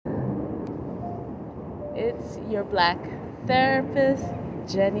It's your Black therapist,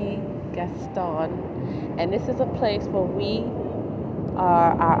 Jenny Gaston, and this is a place where we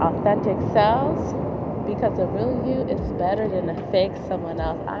are our authentic selves because the real you is better than the fake someone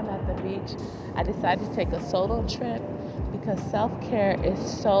else. I'm at the beach. I decided to take a solo trip because self-care is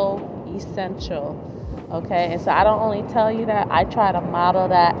so essential. Okay, and so I don't only tell you that, I try to model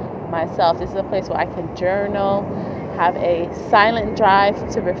that myself. This is a place where I can journal, have a silent drive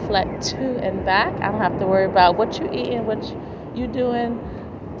to reflect to and back. I don't have to worry about what you eating, what you doing,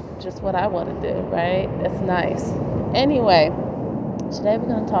 just what I want to do, right? That's nice. Anyway, today we're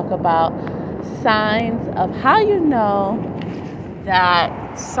going to talk about signs of how you know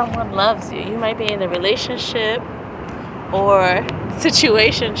that someone loves you. You might be in a relationship or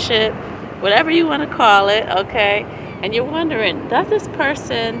situationship, whatever you want to call it, okay? And you're wondering, does this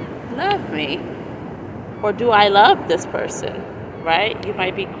person love me? Or do I love this person, right? You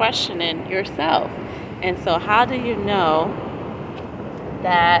might be questioning yourself. And so how do you know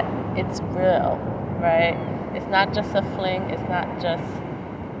that it's real, right? It's not just a fling, it's not just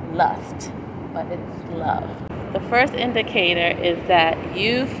lust, but it's love. The first indicator is that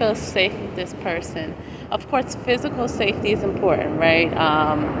you feel safe with this person. Of course, physical safety is important, right?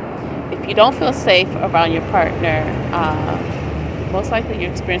 If you don't feel safe around your partner, most likely you're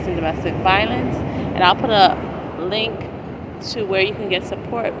experiencing domestic violence. And I'll put a link to where you can get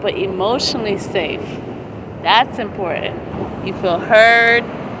support, but emotionally safe. That's important. You feel heard.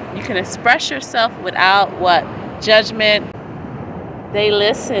 You can express yourself without what? Judgment. They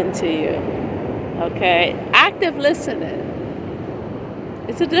listen to you. Okay? Active listening.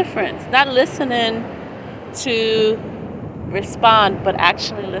 It's a difference. Not listening to respond, but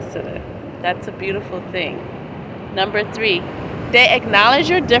actually listening. That's a beautiful thing. Number 3. They acknowledge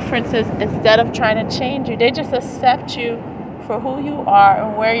your differences instead of trying to change you. They just accept you for who you are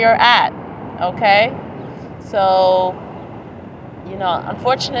and where you're at, okay? So,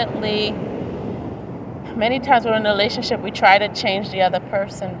 unfortunately, many times we're in a relationship, we try to change the other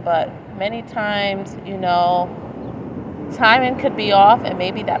person, but many times, timing could be off and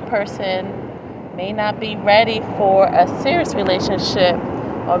maybe that person may not be ready for a serious relationship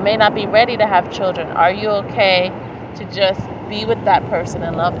or may not be ready to have children. Are you okay to just be with that person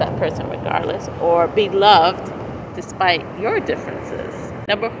and love that person regardless, or be loved despite your differences?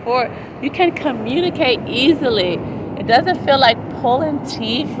 Number 4, you can communicate easily. It doesn't feel like pulling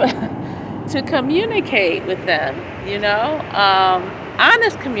teeth to communicate with them,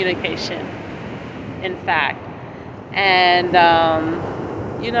 honest communication, in fact. And,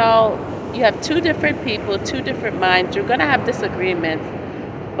 you have 2 different people, 2 different minds. You're going to have disagreements,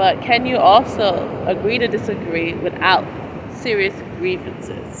 but can you also agree to disagree without serious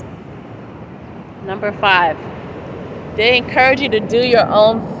grievances? Number 5, they encourage you to do your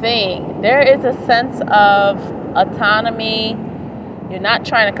own thing. There is a sense of autonomy. You're not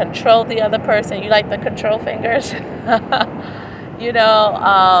trying to control the other person. You like the control fingers. You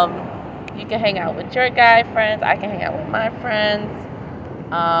can hang out with your guy friends. I can hang out with my friends.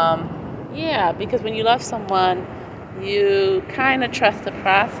 Because when you love someone, you kind of trust the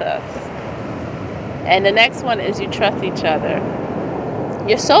process. And the next one is you trust each other.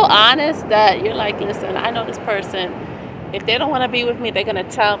 You're so honest that you're like, listen, I know this person. If they don't want to be with me, they're going to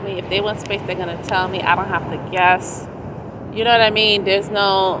tell me. If they want space, they're going to tell me. I don't have to guess. You know what I mean? There's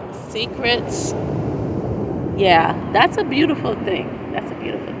no secrets. Yeah, that's a beautiful thing. That's a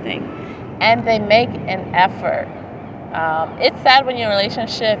beautiful thing. And they make an effort. It's sad when you're in a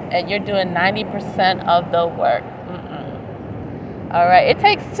relationship and you're doing 90% of the work. All right, it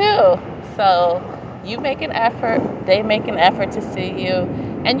takes 2. So you make an effort, they make an effort to see you,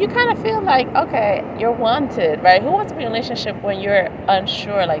 and you kind of feel like, okay, you're wanted, right? Who wants to be in a relationship when you're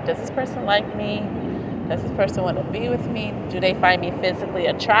unsure? Like, does this person like me? Does this person want to be with me? Do they find me physically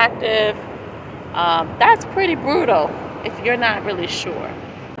attractive? That's pretty brutal if you're not really sure.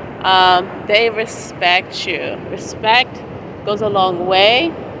 They respect you. Respect goes a long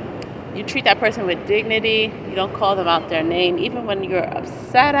way. You treat that person with dignity. You don't call them out their name, even when you're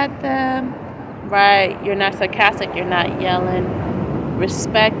upset at them, right? You're not sarcastic. You're not yelling.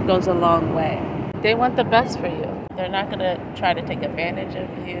 Respect goes a long way. They want the best for you. They're not going to try to take advantage of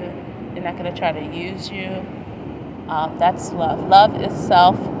you. They're not going to try to use you. That's love. Love is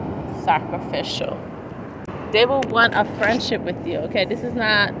self-sacrificial. They will want a friendship with you, okay? This is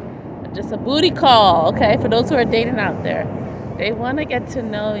not just a booty call, okay? For those who are dating out there. They want to get to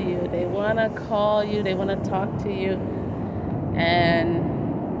know you. They want to call you. They want to talk to you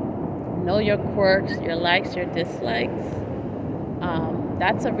and know your quirks, your likes, your dislikes.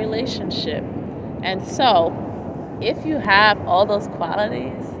 That's a relationship. And so, if you have all those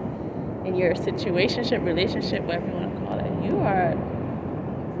qualities, in your situationship, relationship, whatever you want to call it, you are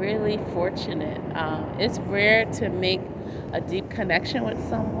really fortunate. It's rare to make a deep connection with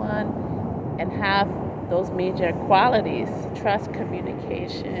someone and have those major qualities: trust,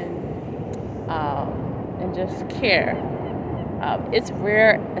 communication, and just care. It's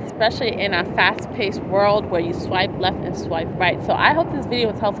rare, especially in our fast-paced world where you swipe left and swipe right. So I hope this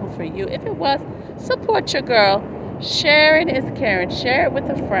video was helpful for you. If it was, support your girl. Sharing is caring. Share it with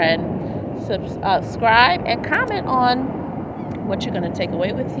a friend. Subscribe and comment on what you're going to take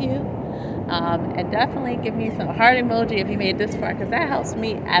away with you. And definitely give me some heart emoji if you made this far, because that helps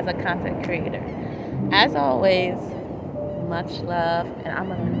me as a content creator. As always, much love, and I'm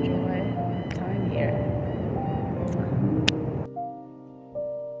going to enjoy